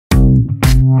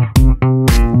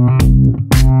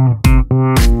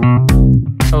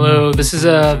Hello, this is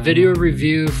a video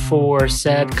review for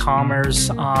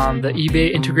CedCommerce on the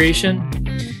eBay integration.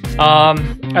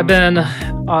 I've been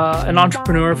an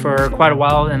entrepreneur for quite a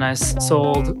while, and I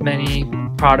sold many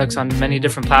products on many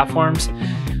different platforms.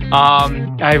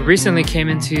 I recently came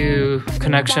into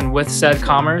connection with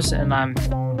CedCommerce, and I'm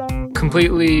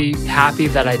completely happy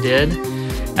that I did,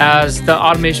 as the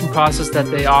automation process that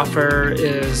they offer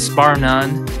is bar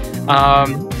none.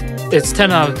 It's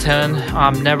 10 out of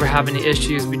 10. Never have any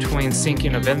issues between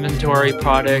syncing of inventory,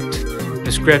 product,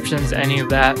 descriptions, any of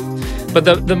that. But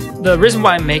the reason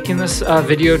why I'm making this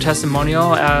video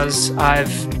testimonial, as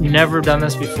I've never done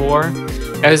this before,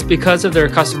 is because of their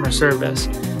customer service.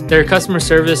 Their customer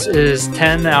service is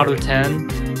 10 out of 10.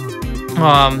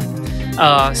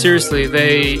 Seriously,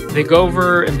 they go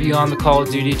over and beyond the call of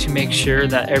duty to make sure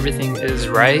that everything is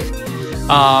right.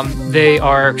 They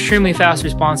are extremely fast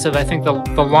responsive. I think the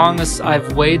longest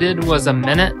I've waited was a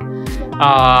minute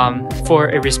for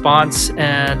a response,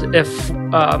 and if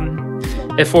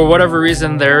for whatever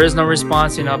reason there is no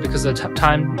response, because of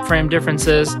time frame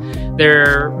differences,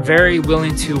 they're very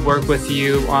willing to work with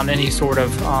you on any sort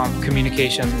of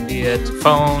communication, be it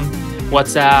phone,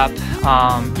 WhatsApp,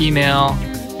 email,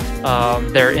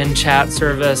 their in-chat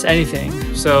service,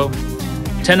 anything. So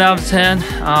 10 out of 10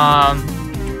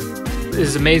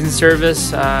 is amazing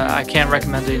service. I can't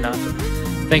recommend it enough.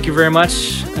 Thank you very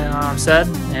much, Ced,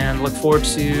 and look forward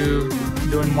to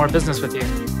doing more business with you.